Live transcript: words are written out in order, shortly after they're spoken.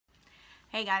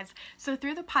Hey guys, so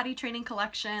through the potty training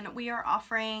collection, we are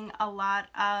offering a lot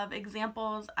of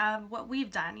examples of what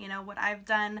we've done, what I've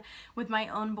done with my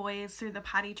own boys through the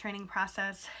potty training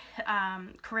process.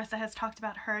 Carissa has talked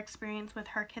about her experience with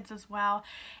her kids as well.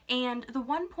 And the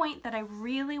one point that I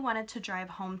really wanted to drive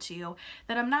home to you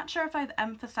that I'm not sure if I've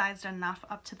emphasized enough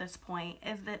up to this point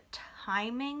is that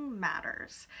timing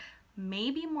matters.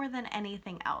 Maybe more than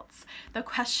anything else. The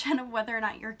question of whether or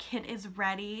not your kid is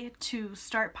ready to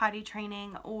start potty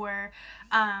training or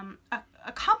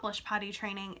accomplish potty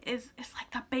training is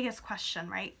like the biggest question,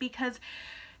 right? Because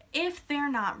if they're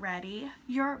not ready,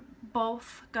 you're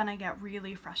both gonna get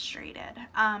really frustrated.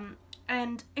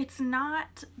 And it's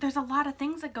not, there's a lot of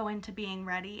things that go into being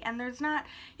ready, and there's not,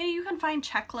 you can find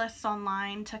checklists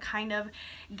online to kind of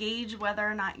gauge whether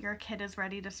or not your kid is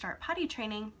ready to start potty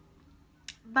training.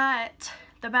 But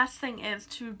the best thing is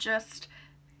to just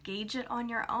gauge it on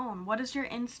your own. What is your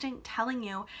instinct telling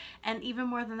you? And even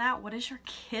more than that, what is your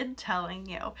kid telling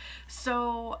you?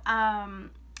 So,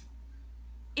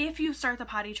 if you start the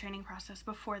potty training process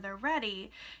before they're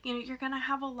ready, you're going to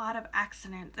have a lot of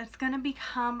accidents. It's going to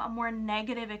become a more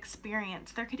negative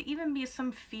experience. There could even be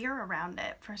some fear around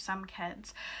it for some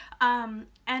kids.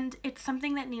 And it's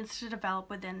something that needs to develop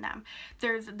within them.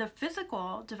 There's the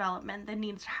physical development that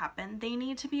needs to happen. They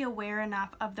need to be aware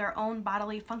enough of their own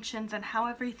bodily functions and how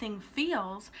everything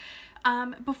feels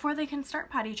before they can start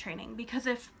potty training. Because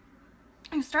if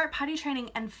you start potty training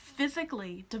and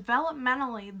physically,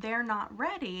 developmentally, they're not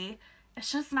ready, it's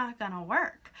just not gonna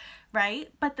work, right?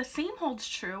 But the same holds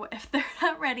true if they're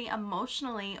not ready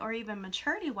emotionally or even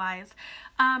maturity-wise.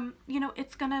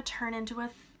 It's gonna turn into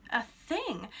a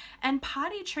thing. And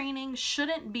potty training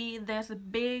shouldn't be this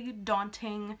big,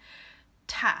 daunting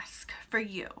task for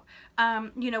you.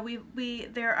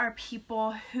 There are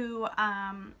people who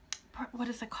what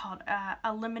is it called?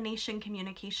 Elimination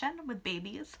communication with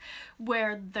babies,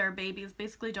 where their babies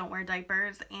basically don't wear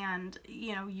diapers and,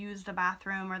 use the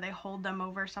bathroom, or they hold them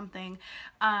over something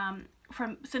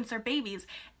since they're babies.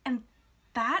 And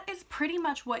that is pretty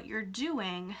much what you're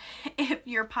doing if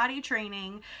you're potty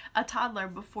training a toddler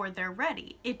before they're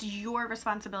ready. It's your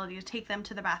responsibility to take them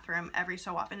to the bathroom every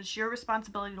so often. It's your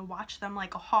responsibility to watch them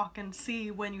like a hawk and see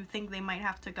when you think they might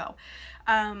have to go.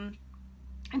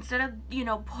 Instead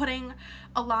of, putting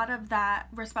a lot of that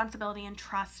responsibility and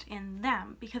trust in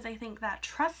them, because I think that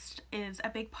trust is a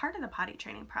big part of the potty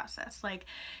training process. Like,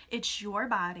 it's your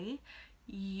body.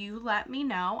 You let me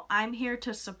know. I'm here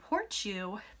to support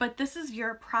you, but this is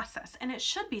your process. And it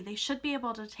should be. They should be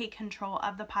able to take control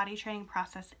of the potty training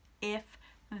process if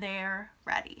they're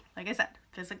ready. Like I said,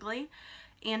 physically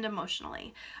and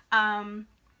emotionally.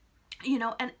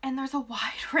 And there's a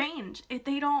wide range. If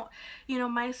they don't,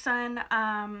 my son,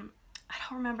 I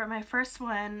don't remember my first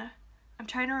one. I'm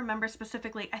trying to remember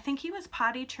specifically. I think he was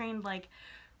potty trained like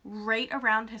right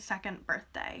around his second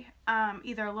birthday.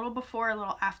 Either a little before or a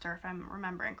little after, if I'm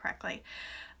remembering correctly.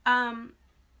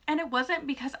 And it wasn't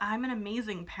because I'm an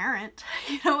amazing parent.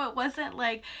 It wasn't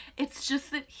like, it's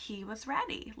just that he was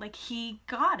ready. Like, he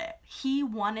got it. He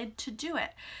wanted to do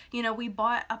it. We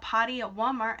bought a potty at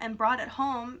Walmart and brought it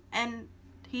home, and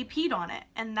he peed on it.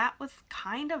 And that was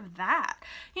kind of that.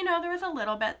 There was a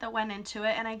little bit that went into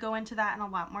it, and I go into that in a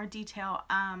lot more detail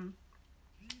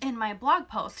in my blog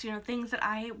post, things that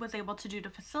I was able to do to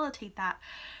facilitate that.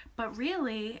 But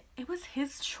really, it was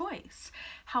his choice.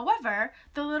 However,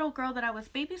 the little girl that I was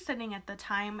babysitting at the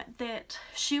time, that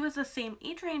she was the same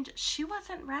age range, she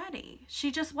wasn't ready.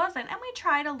 She just wasn't. And we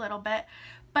tried a little bit,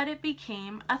 but it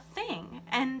became a thing.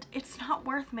 And it's not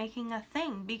worth making a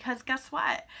thing, because guess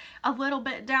what? A little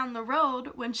bit down the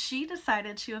road, when she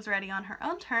decided she was ready on her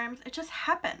own terms, it just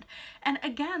happened. And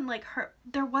again,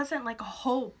 there wasn't like a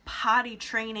whole potty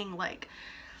training,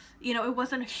 it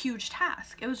wasn't a huge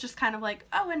task. It was just kind of like,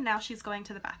 oh, and now she's going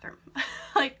to the bathroom.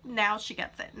 Like, now she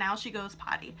gets it. Now she goes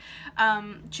potty.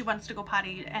 She wants to go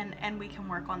potty, and we can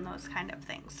work on those kind of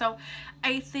things. So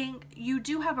I think you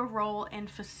do have a role in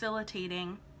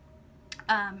facilitating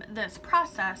this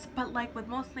process, but like with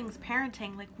most things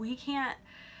parenting, like, we can't,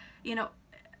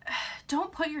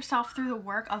 don't put yourself through the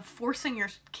work of forcing your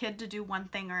kid to do one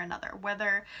thing or another,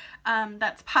 whether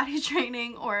that's potty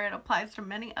training or it applies to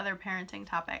many other parenting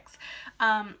topics.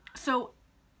 So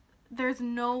there's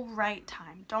no right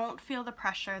time. Don't feel the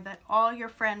pressure that all your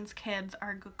friends' kids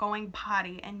are going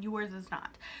potty and yours is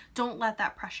not. Don't let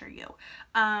that pressure you.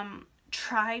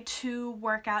 Try to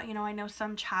work out, I know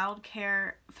some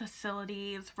childcare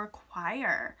facilities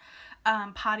require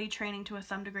potty training to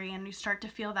some degree, and you start to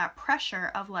feel that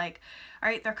pressure of like, all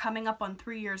right, they're coming up on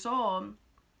 3 years old,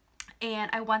 and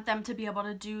I want them to be able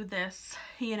to do this,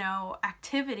 you know,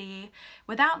 activity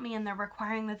without me, and they're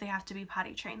requiring that they have to be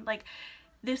potty trained. Like,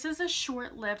 this is a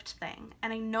short-lived thing,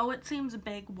 and I know it seems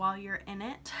big while you're in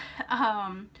it,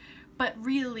 but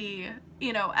really,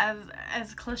 you know,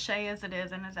 as cliche as it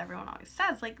is, and as everyone always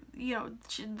says, like, you know,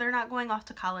 they're not going off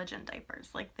to college in diapers.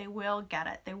 Like, they will get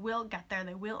it, they will get there,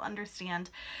 they will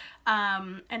understand,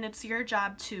 and it's your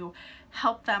job to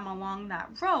help them along that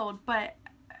road. But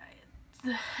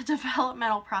the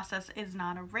developmental process is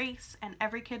not a race, and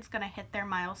every kid's gonna hit their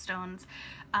milestones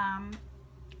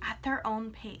at their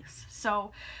own pace.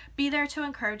 So be there to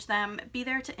encourage them, be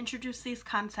there to introduce these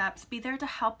concepts, be there to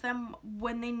help them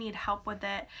when they need help with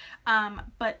it,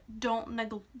 but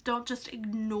don't just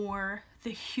ignore the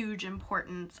huge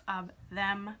importance of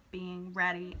them being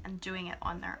ready and doing it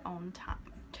on their own time.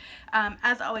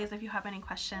 As always, if you have any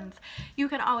questions, you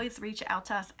can always reach out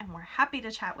to us, and we're happy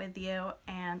to chat with you.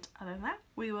 And other than that,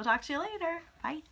 we will talk to you later. Bye.